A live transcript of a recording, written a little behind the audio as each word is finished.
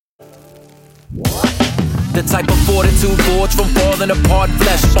The type of fortitude forged from falling apart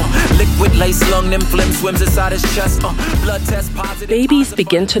flesh. Liquid lace lung, them phlegm swims inside his chest. Blood test positive. Babies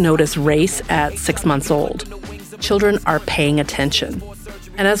begin to notice race at 6 months old. Children are paying attention.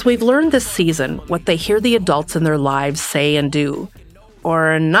 And as we've learned this season, what they hear the adults in their lives say and do,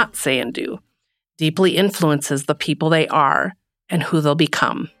 or not say and do, deeply influences the people they are and who they'll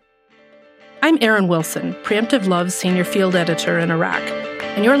become. I'm Erin Wilson, Preemptive Love's Senior Field Editor in Iraq,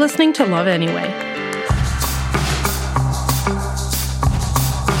 and you're listening to Love Anyway.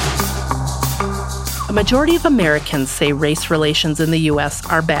 A majority of Americans say race relations in the U.S.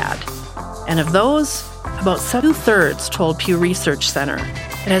 are bad. And of those, about 2/3 told Pew Research Center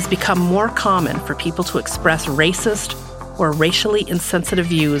it has become more common for people to express racist or racially insensitive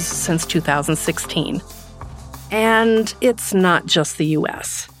views since 2016. And it's not just the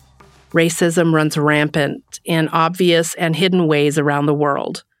U.S. Racism runs rampant in obvious and hidden ways around the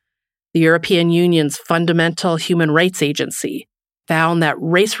world. The European Union's Fundamental Human Rights Agency found that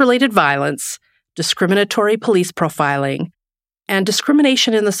race-related violence, discriminatory police profiling, and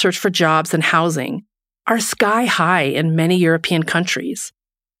discrimination in the search for jobs and housing are sky high in many European countries.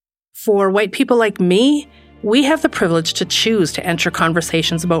 For white people like me, we have the privilege to choose to enter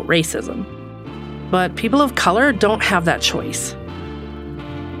conversations about racism. But people of color don't have that choice.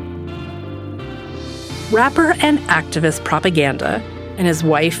 Rapper and activist Propaganda and his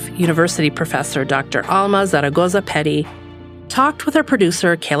wife, university professor Dr. Alma Zaragoza Petty, talked with our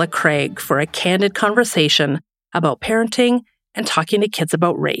producer Kayla Craig for a candid conversation about parenting and talking to kids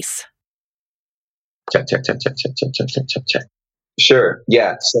about race. Check. Sure.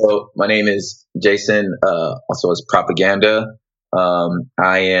 Yeah. So my name is Jason, also as Propaganda.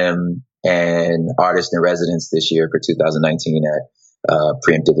 I am an artist in residence this year for 2019 at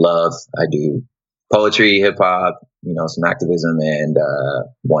Preemptive Love. I do poetry, hip hop, some activism, and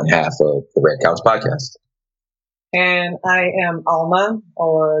one half of the Red Couch podcast. And I am Alma,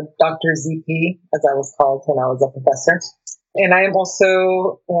 or Dr. ZP, as I was called when I was a professor. And I'm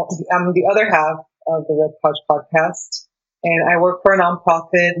the other half of the Red Couch podcast. And I work for a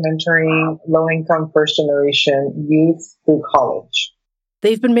nonprofit mentoring low-income first-generation youth through college.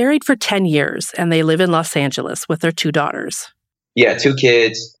 They've been married for 10 years, and they live in Los Angeles with their 2 daughters. Yeah, 2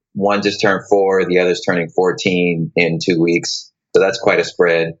 kids. One just turned 4, the other's turning 14 in 2 weeks. So that's quite a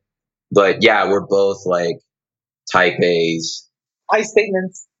spread. But yeah, we're both like type A's. I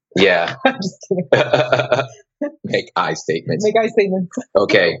statements. Yeah. I'm just kidding. Make I statements. Make I statements.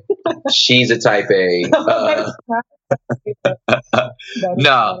 Okay. She's a type A.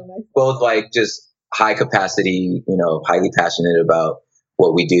 No, both like just high capacity, highly passionate about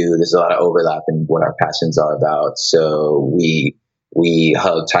what we do. There's a lot of overlap in what our passions are about. So we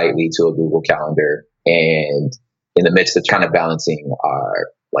hug tightly to a Google Calendar, and in the midst of kind of balancing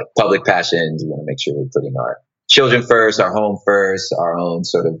our like public passions, we want to make sure we're putting our children first, our home first, our own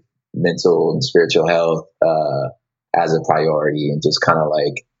sort of mental and spiritual health as a priority, and just kind of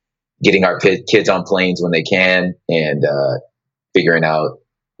like getting our kids on planes when they can, and figuring out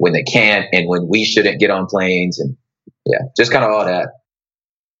when they can't and when we shouldn't get on planes, and yeah, just kind of all that.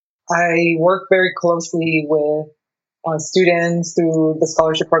 I work very closely with students through the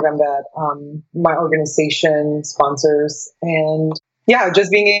scholarship program that my organization sponsors. And yeah,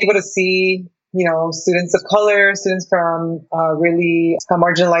 just being able to see, students of color, students from really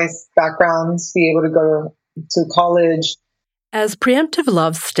marginalized backgrounds be able to go to college. As Preemptive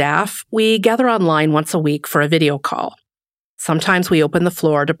Love staff, we gather online once a week for a video call. Sometimes we open the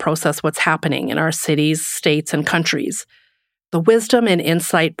floor to process what's happening in our cities, states, and countries. The wisdom and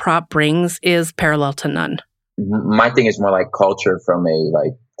insight Prop brings is parallel to none. My thing is more like culture from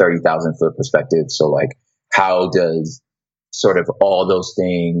a 30,000 foot perspective. So like, how does sort of all those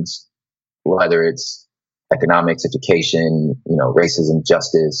things, whether it's economics, education, racism,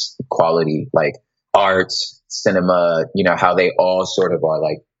 justice, equality, like arts, cinema, how they all sort of are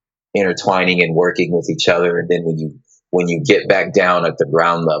like intertwining and working with each other. And then when you get back down at the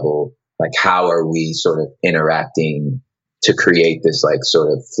ground level, like how are we sort of interacting to create this like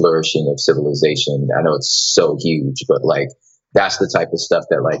sort of flourishing of civilization? I know it's so huge, but like that's the type of stuff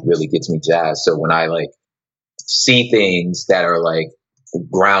that like really gets me jazzed. So when I like see things that are like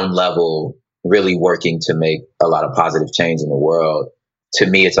ground level, really working to make a lot of positive change in the world, to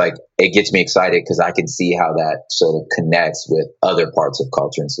me, it's like, it gets me excited because I can see how that sort of connects with other parts of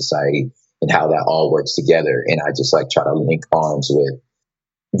culture and society and how that all works together. And I just like try to link arms with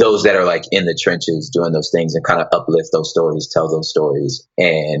those that are like in the trenches doing those things and kind of uplift those stories, tell those stories,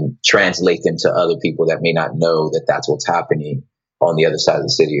 and translate them to other people that may not know that that's what's happening on the other side of the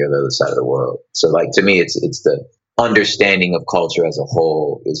city or the other side of the world. So like, to me, it's the understanding of culture as a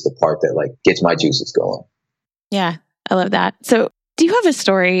whole is the part that like gets my juices going. Yeah, I love that. So do you have a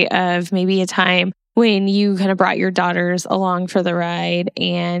story of maybe a time when you kind of brought your daughters along for the ride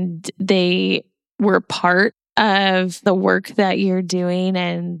and they were part of the work that you're doing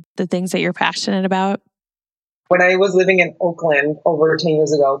and the things that you're passionate about? When I was living in Oakland over 10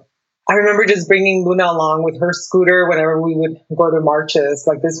 years ago, I remember just bringing Luna along with her scooter whenever we would go to marches.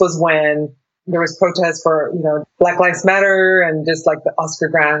 Like this was when there was protests for, Black Lives Matter and just like the Oscar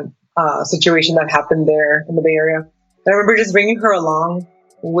Grant situation that happened there in the Bay Area. And I remember just bringing her along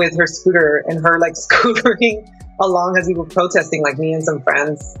with her scooter and her like scootering along as we were protesting, like me and some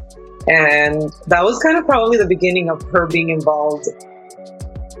friends. And that was kind of probably the beginning of her being involved.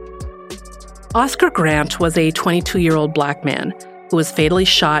 Oscar Grant was a 22-year-old Black man who was fatally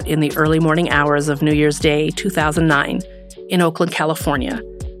shot in the early morning hours of New Year's Day, 2009, in Oakland, California,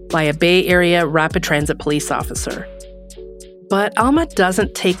 by a Bay Area rapid transit police officer. But Alma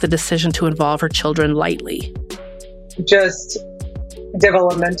doesn't take the decision to involve her children lightly. Just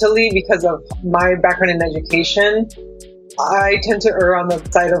developmentally, because of my background in education, I tend to err on the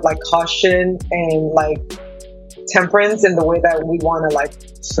side of like caution and like temperance in the way that we want to like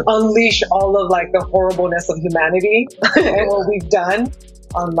unleash all of like the horribleness of humanity and what we've done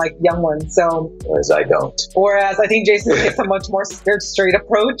on like young ones. So whereas I think Jason takes a much more scared straight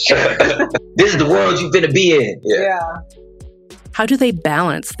approach. This is the world you're gonna be in. Yeah. How do they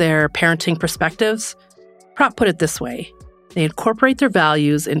balance their parenting perspectives? Prop put it this way: they incorporate their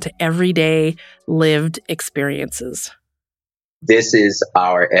values into everyday lived experiences. This is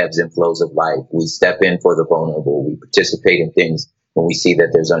our ebbs and flows of life. We step in for the vulnerable. We participate in things when we see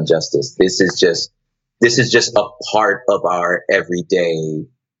that there's injustice. This is just a part of our everyday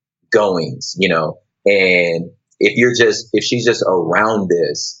goings, and if she's just around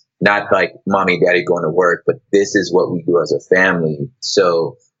this, not like mommy and daddy going to work, but this is what we do as a family.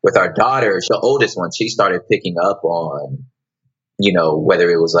 So with our daughter, the oldest one, she started picking up on,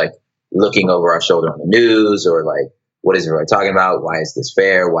 whether it was like looking over our shoulder on the news or like, what is everybody talking about? Why is this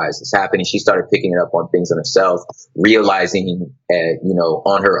fair? Why is this happening? She started picking it up on things on herself, realizing,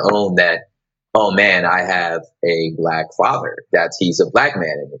 on her own that, oh man, I have a Black father. He's a Black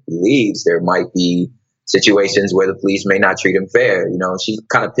man. And if he leaves, there might be situations where the police may not treat him fair. She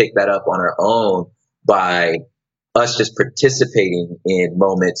kind of picked that up on her own by us just participating in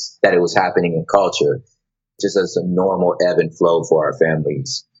moments that it was happening in culture, just as a normal ebb and flow for our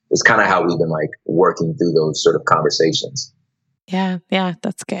families. It's kind of how we've been like working through those sort of conversations. Yeah,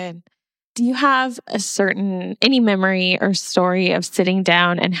 that's good. Do you have any memory or story of sitting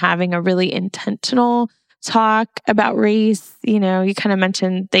down and having a really intentional talk about race? You kind of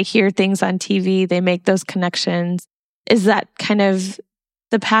mentioned they hear things on TV, they make those connections. Is that kind of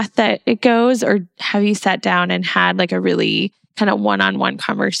the path that it goes, or have you sat down and had like a really kind of one-on-one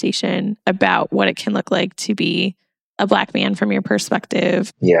conversation about what it can look like to be a Black man from your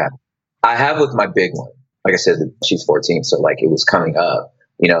perspective? Yeah, I have with my big one. Like I said, she's 14, so like it was coming up.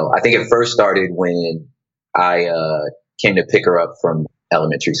 I think it first started when I came to pick her up from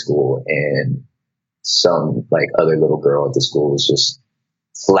elementary school, and some like other little girl at the school was just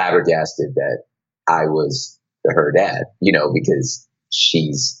flabbergasted that I was her dad, because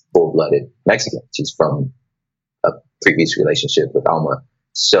she's full-blooded Mexican. She's from a previous relationship with Alma.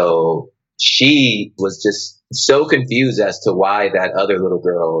 So she was just so confused as to why that other little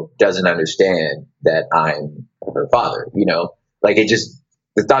girl doesn't understand that I'm her father, like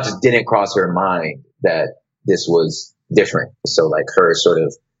the thought just didn't cross her mind that this was different. So like her sort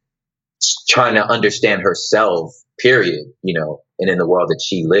of trying to understand herself, period, and in the world that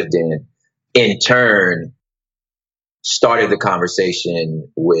she lived in turn started the conversation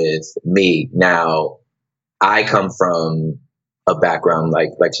with me. Now I come from a background, like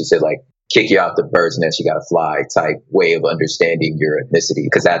she said, like kick you out the bird's nest, you got to fly type way of understanding your ethnicity.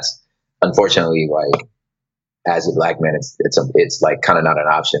 Cause that's unfortunately like, as a Black man, it's like kind of not an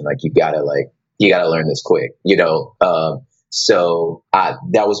option. Like you gotta learn this quick, So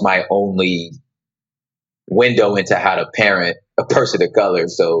that was my only window into how to parent a person of color.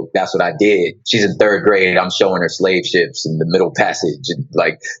 So that's what I did. She's in third grade. I'm showing her slave ships in the Middle Passage. And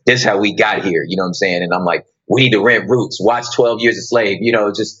like, this is how we got here. You know what I'm saying? And I'm like, we need to rent Roots, watch 12 Years a Slave,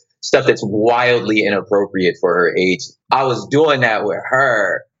 just stuff that's wildly inappropriate for her age. I was doing that with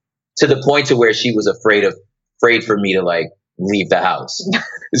her to the point to where she was afraid for me to like leave the house.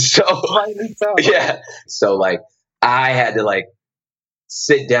 So yeah. So like I had to like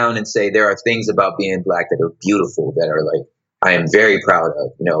sit down and say, there are things about being Black that are beautiful, that are like, I am very proud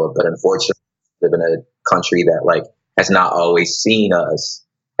of, but unfortunately live in a country that like has not always seen us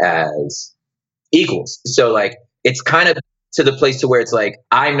as equals. So like, it's kind of to the place to where it's like,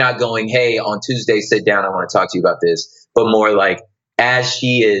 I'm not going, hey, on Tuesday, sit down, I want to talk to you about this, but more like as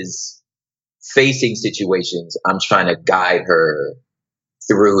she is facing situations, I'm trying to guide her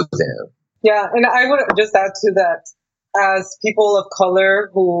through them. Yeah, and I would just add to that, as people of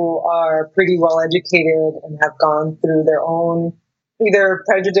color who are pretty well educated and have gone through their own either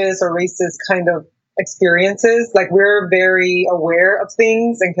prejudice or racist kind of experiences, like we're very aware of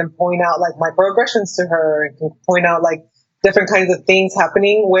things and can point out like microaggressions to her and can point out like different kinds of things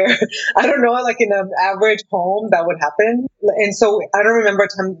happening where, I don't know, like in an average home that would happen. And so I don't remember a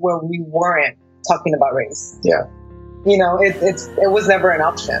time where we weren't talking about race. Yeah. You know, it was never an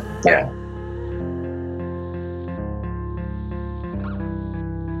option. Yeah.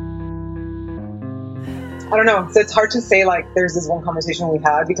 I don't know. So it's hard to say like there's this one conversation we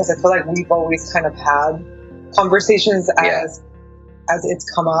had, because I feel like we've always kind of had conversations as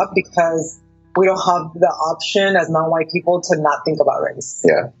it's come up, because we don't have the option as non-white people to not think about race.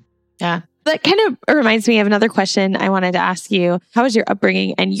 Yeah. That kind of reminds me of another question I wanted to ask you. How has your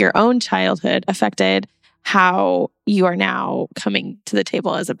upbringing and your own childhood affected how you are now coming to the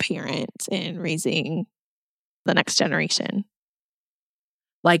table as a parent and raising the next generation?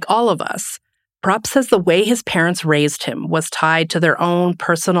 Like all of us, Prop says the way his parents raised him was tied to their own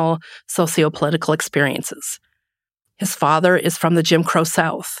personal socio-political experiences. His father is from the Jim Crow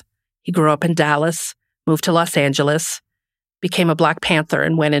South. He grew up in Dallas, moved to Los Angeles, became a Black Panther,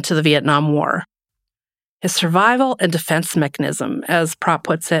 and went into the Vietnam War. His survival and defense mechanism, as Prop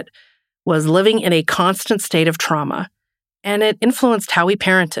puts it, was living in a constant state of trauma, and it influenced how he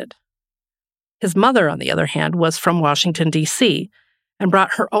parented. His mother, on the other hand, was from Washington, D.C., and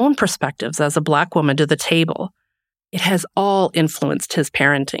brought her own perspectives as a Black woman to the table. It has all influenced his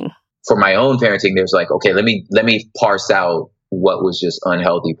parenting. For my own parenting, there's like, okay, let me parse out what was just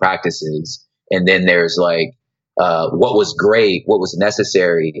unhealthy practices. And then there's like, what was great, what was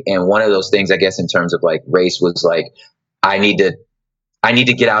necessary. And one of those things, I guess, in terms of like race was like, I need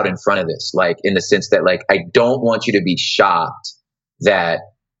to get out in front of this, like in the sense that like, I don't want you to be shocked that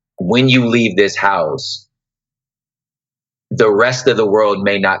when you leave this house, the rest of the world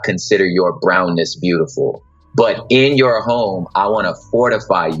may not consider your brownness beautiful. But in your home, I want to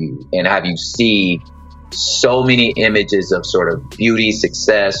fortify you and have you see so many images of sort of beauty,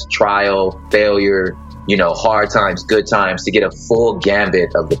 success, trial, failure, you know, hard times, good times, to get a full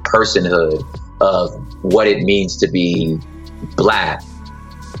gambit of the personhood of what it means to be Black.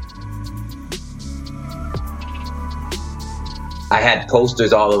 I had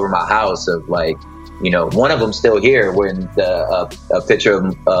posters all over my house of like, you know, one of them still here when a picture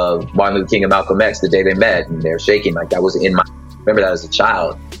of Martin Luther King and Malcolm X the day they met, and they're shaking. Like that was in my, remember that as a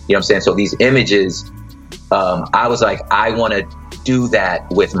child, you know what I'm saying? So these images, I was like, I want to do that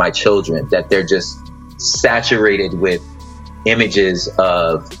with my children, that they're just saturated with images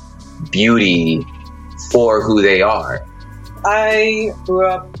of beauty for who they are. I grew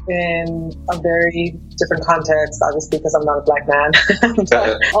up in a very different context, obviously, because I'm not a Black man.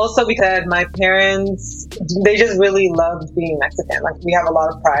 But also because my parents, they just really loved being Mexican. Like we have a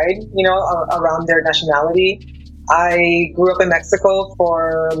lot of pride, you know, around their nationality. I grew up in Mexico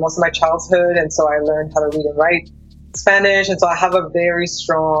for most of my childhood, and so I learned how to read and write Spanish, and so I have a very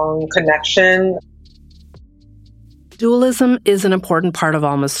strong connection. Dualism is an important part of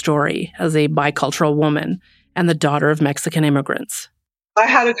Alma's story as a bicultural woman and the daughter of Mexican immigrants. I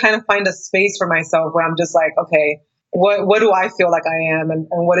had to kind of find a space for myself where I'm just like, okay, what do I feel like I am, and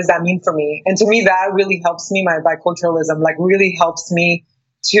what does that mean for me? And to me, that really helps me, my biculturalism, like really helps me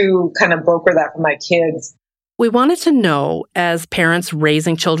to kind of broker that for my kids. We wanted to know, as parents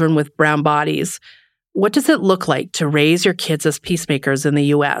raising children with brown bodies, what does it look like to raise your kids as peacemakers in the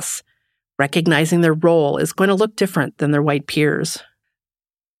U.S., recognizing their role is going to look different than their white peers?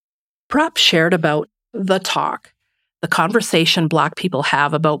 Prop shared about the talk, the conversation Black people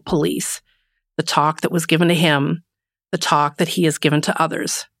have about police, the talk that was given to him, the talk that he has given to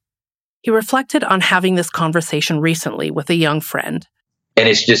others. He reflected on having this conversation recently with a young friend. And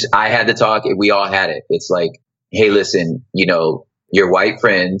it's just, I had the talk, we all had it. It's like, hey, listen, you know, your white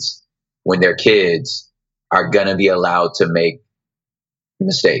friends, when they're kids, are going to be allowed to make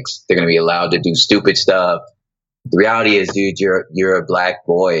mistakes. They're going to be allowed to do stupid stuff. The reality is, dude, you're a Black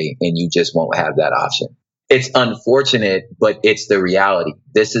boy and you just won't have that option. It's unfortunate, but it's the reality.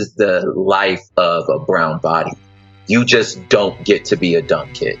 This is the life of a brown body. You just don't get to be a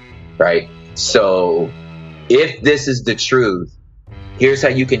dumb kid, right? So if this is the truth, here's how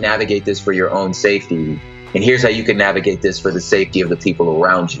you can navigate this for your own safety. And here's how you can navigate this for the safety of the people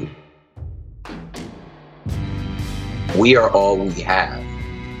around you. We are all we have,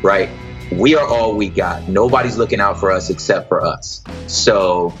 right? we are all we got. Nobody's looking out for us except for us.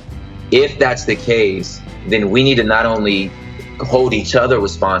 So if that's the case, then we need to not only hold each other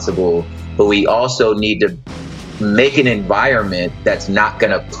responsible, but we also need to make an environment that's not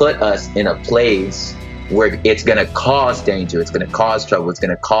going to put us in a place where it's going to cause danger, it's going to cause trouble, it's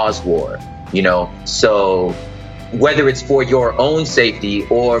going to cause war, you know? So whether it's for your own safety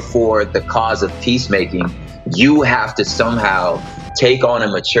or for the cause of peacemaking, you have to somehow take on a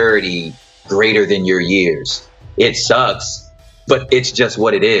maturity greater than your years. It sucks, but it's just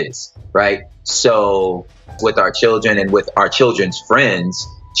what it is, right? So with our children and with our children's friends,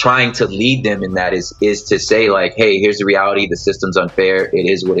 trying to lead them in that is to say, like, hey, here's the reality. The system's unfair. It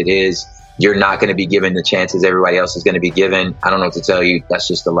is what it is. You're not going to be given the chances everybody else is going to be given. I don't know what to tell you. That's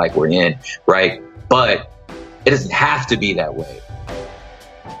just the life we're in, right? But it doesn't have to be that way.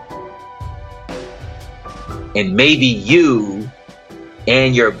 And maybe you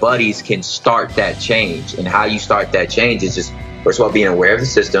and your buddies can start that change. And how you start that change is just, first of all, being aware of the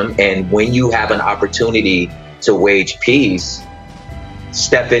system. And when you have an opportunity to wage peace,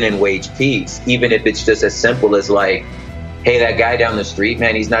 step in and wage peace, even if it's just as simple as like, hey, that guy down the street,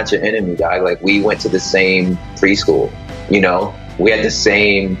 man, he's not your enemy, guy. Like, we went to the same preschool, you know, we had the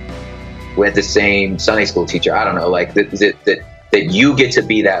same Sunday school teacher. I don't know, like that you get to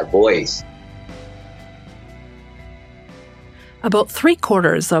be that voice. About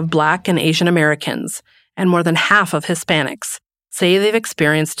 3/4 of Black and Asian Americans and more than half of Hispanics say they've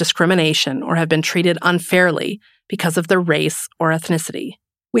experienced discrimination or have been treated unfairly because of their race or ethnicity.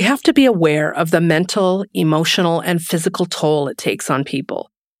 We have to be aware of the mental, emotional, and physical toll it takes on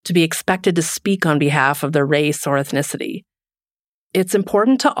people to be expected to speak on behalf of their race or ethnicity. It's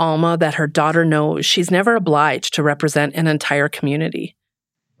important to Alma that her daughter knows she's never obliged to represent an entire community.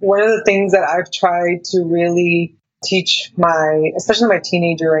 One of the things that I've tried to really teach especially my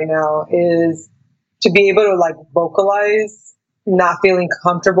teenager right now, is to be able to like vocalize not feeling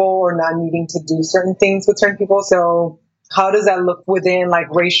comfortable or not needing to do certain things with certain people. So how does that look within like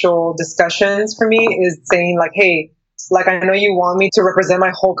racial discussions for me is saying like, hey, like, I know you want me to represent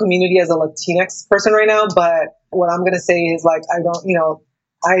my whole community as a Latinx person right now, but what I'm going to say is like, I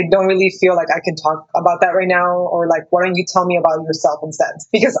don't really feel like I can talk about that right now. Or like, why don't you tell me about yourself instead?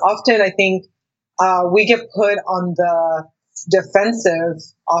 Because often I think we get put on the defensive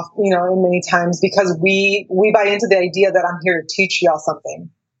many times because we buy into the idea that I'm here to teach y'all something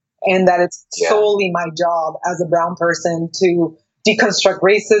and that it's solely my job as a brown person to deconstruct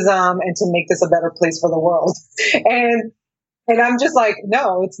racism and to make this a better place for the world. And I'm just like,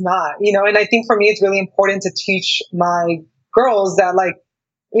 no, it's not, and I think for me, it's really important to teach my girls that like,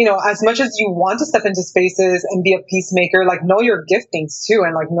 as much as you want to step into spaces and be a peacemaker, like know your giftings too.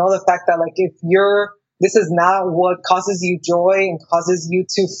 And like know the fact that like, if this is not what causes you joy and causes you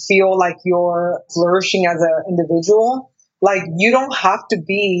to feel like you're flourishing as an individual, like you don't have to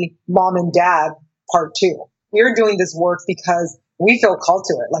be mom and dad part two. We're doing this work because we feel called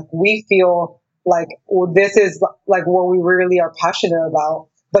to it. Like we feel like, well, this is like what we really are passionate about.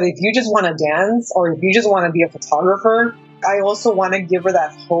 But if you just want to dance or if you just want to be a photographer, I also want to give her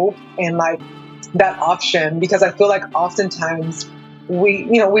that hope and like that option, because I feel like oftentimes we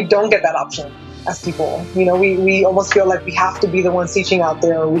don't get that option as people. We almost feel like we have to be the ones teaching out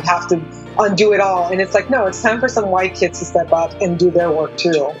there, or we have to undo it all. And it's like, no, it's time for some white kids to step up and do their work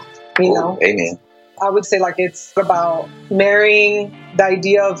too. Amen. I would say like it's about marrying the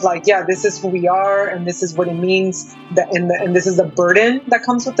idea of like, yeah, this is who we are and this is what it means, and this is the burden that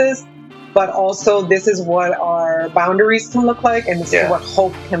comes with this. But also this is what our boundaries can look like, and this is what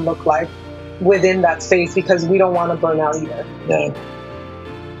hope can look like within that space, because we don't want to burn out either. Yeah.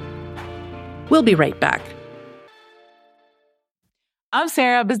 We'll be right back. I'm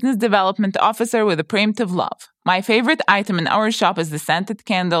Sarah, Business Development Officer with Preemptive Love. My favorite item in our shop is the scented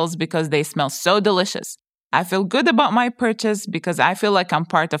candles because they smell so delicious. I feel good about my purchase because I feel like I'm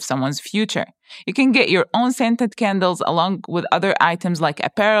part of someone's future. You can get your own scented candles along with other items like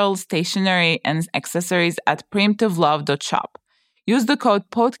apparel, stationery, and accessories at preemptivelove.shop. Use the code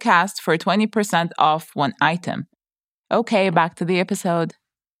PODCAST for 20% off one item. Okay, back to the episode.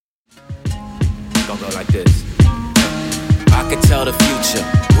 It's gonna go like this. I can tell the future,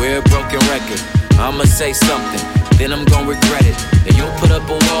 we're a broken record. I'ma say something, then I'm gonna regret it. And you'll put up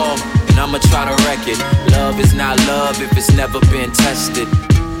a wall, and I'ma try to wreck it. Love is not love if it's never been tested.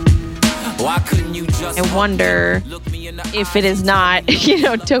 Why couldn't you just... I wonder if it is not,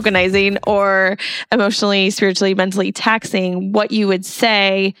 tokenizing or emotionally, spiritually, mentally taxing, what you would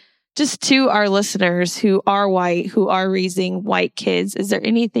say just to our listeners who are white, who are raising white kids. Is there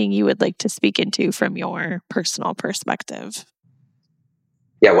anything you would like to speak into from your personal perspective?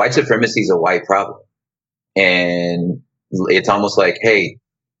 yeah, white supremacy is a white problem. And it's almost like, hey,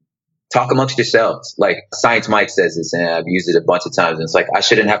 talk amongst yourselves. Like Science Mike says this, and I've used it a bunch of times. And it's like, I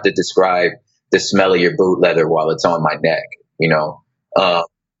shouldn't have to describe the smell of your boot leather while it's on my neck, you know?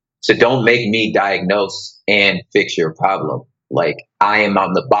 So don't make me diagnose and fix your problem. Like, I am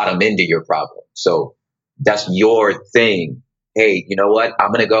on the bottom end of your problem. So that's your thing. Hey, you know what? I'm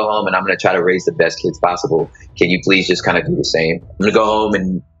going to go home and I'm going to try to raise the best kids possible. Can you please just kind of do the same? I'm going to go home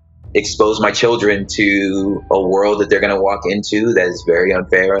and expose my children to a world that they're going to walk into that is very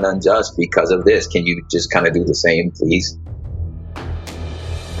unfair and unjust because of this. Can you just kind of do the same, please?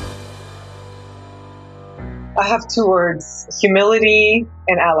 I have two words, humility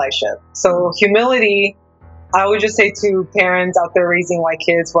and allyship. So humility, I would just say to parents out there raising white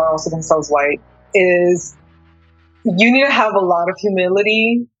kids who are also themselves white, is you need to have a lot of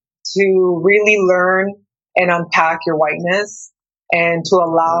humility to really learn and unpack your whiteness and to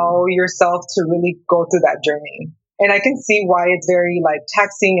allow yourself to really go through that journey. And I can see why it's very like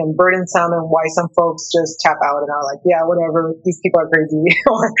taxing and burdensome and why some folks just tap out and are like, yeah, whatever, these people are crazy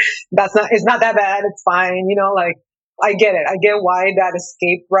or it's not that bad. It's fine. You know, like I get it. I get why that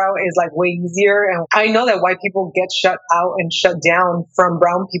escape route is like way easier. And I know that white people get shut out and shut down from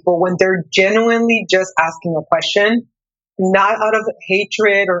brown people when they're genuinely just asking a question, not out of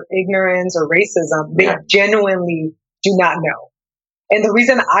hatred or ignorance or racism. They genuinely do not know. And the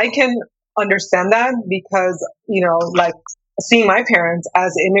reason I can understand that because, you know, like seeing my parents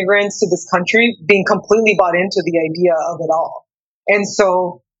as immigrants to this country being completely bought into the idea of it all. And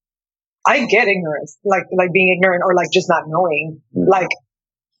so I get ignorance, like being ignorant or like just not knowing, like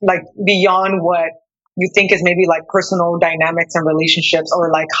beyond what you think is maybe like personal dynamics and relationships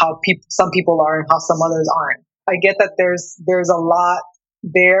or like how some people are and how some others aren't. I get that there's a lot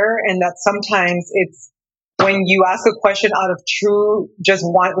there and that sometimes it's when you ask a question out of true, just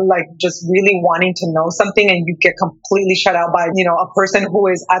really wanting to know something and you get completely shut out by, you know, a person who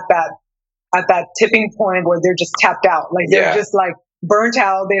is at that tipping point where they're just tapped out. Like they're just like burnt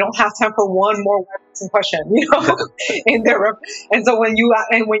out. They don't have time for one more question, you know, and so when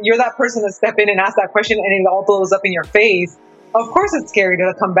you're that person to step in and ask that question and it all blows up in your face, of course it's scary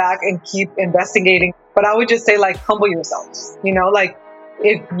to come back and keep investigating. But I would just say like, humble yourselves, you know, like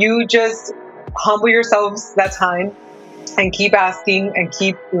if you just humble yourselves that time and keep asking and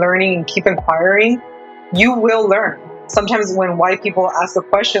keep learning and keep inquiring, you will learn. Sometimes when white people ask a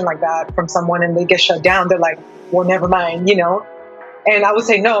question like that from someone and they get shut down, they're like, well, never mind, you know? And I would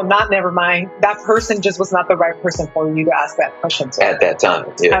say, no, not never mind. That person just was not the right person for you to ask that question to. At that time.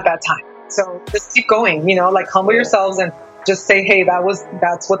 Yeah. At that time. So just keep going, you know, like humble yourselves and just say, hey,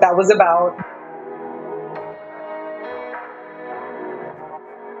 that's what that was about.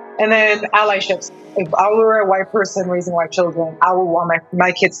 And then allyships. If I were a white person raising white children, I would want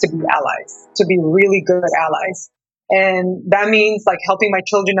my kids to be allies, to be really good allies. And that means like helping my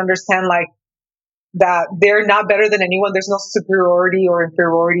children understand like that they're not better than anyone. There's no superiority or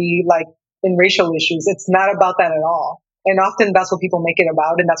inferiority like in racial issues. It's not about that at all. And often that's what people make it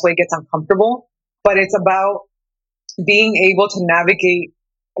about, and that's why it gets uncomfortable. But it's about being able to navigate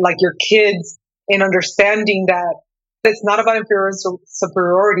like your kids in understanding that it's not about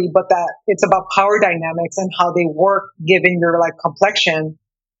superiority, but that it's about power dynamics and how they work given your like complexion.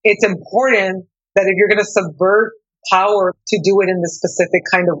 It's important that if you're going to subvert power, to do it in this specific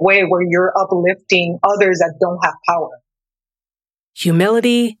kind of way where you're uplifting others that don't have power.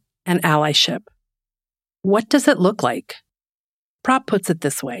 Humility and allyship. What does it look like? Prop puts it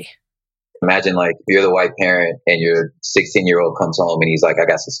this way. Imagine like you're the white parent and your 16-year-old comes home and he's like, I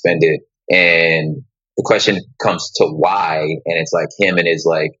got suspended. And the question comes to why. And it's like him and his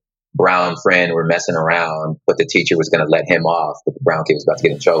like brown friend were messing around, but the teacher was going to let him off, but the brown kid was about to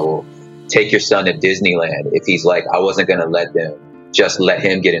get in trouble. Take your son to Disneyland. If he's like, I wasn't going to let them, just let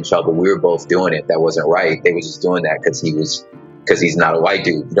him get in trouble. We were both doing it. That wasn't right. They were just doing that because he's not a white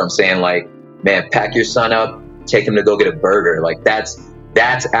dude. You know what I'm saying? Like, man, pack your son up, take him to go get a burger. Like that's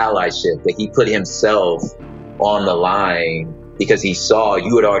allyship, that he put himself on the line because he saw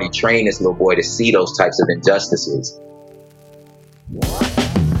you had already trained this little boy to see those types of injustices.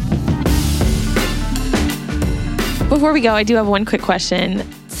 Before we go, I do have one quick question.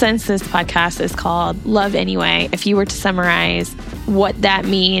 Since this podcast is called Love Anyway, if you were to summarize what that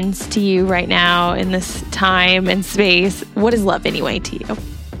means to you right now in this time and space, what is love anyway to you?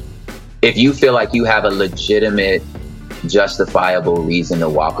 If you feel like you have a legitimate, justifiable reason to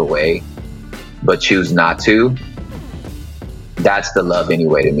walk away, but choose not to, that's the love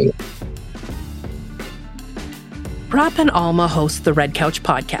anyway to me. Prop and Alma host the Red Couch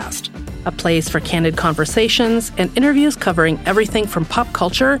podcast. a place for candid conversations and interviews covering everything from pop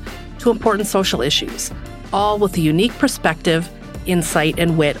culture to important social issues, all with a unique perspective, insight,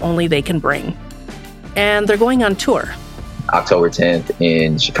 and wit only they can bring. And they're going on tour. October 10th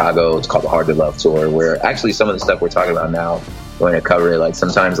in Chicago. It's called the Hard to Love Tour, where actually some of the stuff we're talking about now, we're going to cover it. Like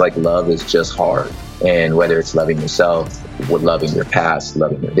sometimes like love is just hard. And whether it's loving yourself, loving your past,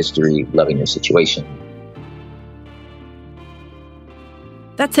 loving your history, loving your situation.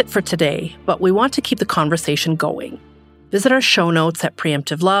 That's it for today, but we want to keep the conversation going. Visit our show notes at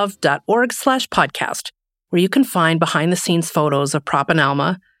preemptivelove.org/podcast, where you can find behind-the-scenes photos of Prop and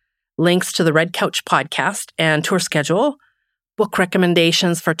Alma, links to the Red Couch podcast and tour schedule, book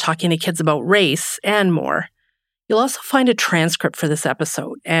recommendations for talking to kids about race, and more. You'll also find a transcript for this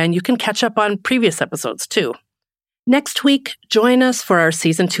episode, and you can catch up on previous episodes too. Next week, join us for our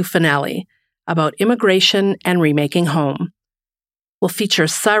Season 2 finale about immigration and remaking home. We'll feature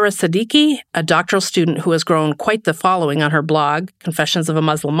Saira Siddiqui, a doctoral student who has grown quite the following on her blog, Confessions of a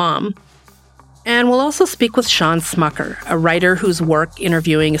Muslim Mom. And we'll also speak with Sean Smucker, a writer whose work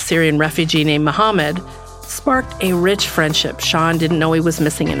interviewing a Syrian refugee named Mohammed sparked a rich friendship Sean didn't know he was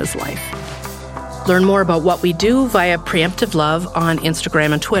missing in his life. Learn more about what we do via Preemptive Love on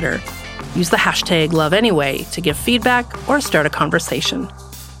Instagram and Twitter. Use the hashtag #LoveAnyway to give feedback or start a conversation.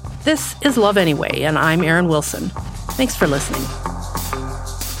 This is Love Anyway, and I'm Erin Wilson. Thanks for listening.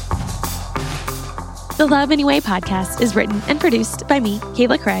 The Love Anyway podcast is written and produced by me,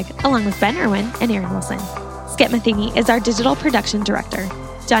 Kayla Craig, along with Ben Irwin and Erin Wilson. Skip Matheny is our digital production director.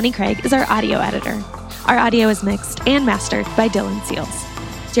 Johnny Craig is our audio editor. Our audio is mixed and mastered by Dylan Seals.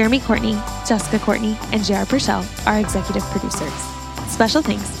 Jeremy Courtney, Jessica Courtney, and J.R. Purcell are executive producers. Special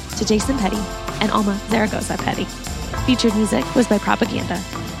thanks to Jason Petty and Alma Zaragoza Petty. Featured music was by Propaganda.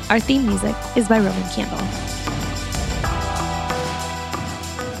 Our theme music is by Roman Candle.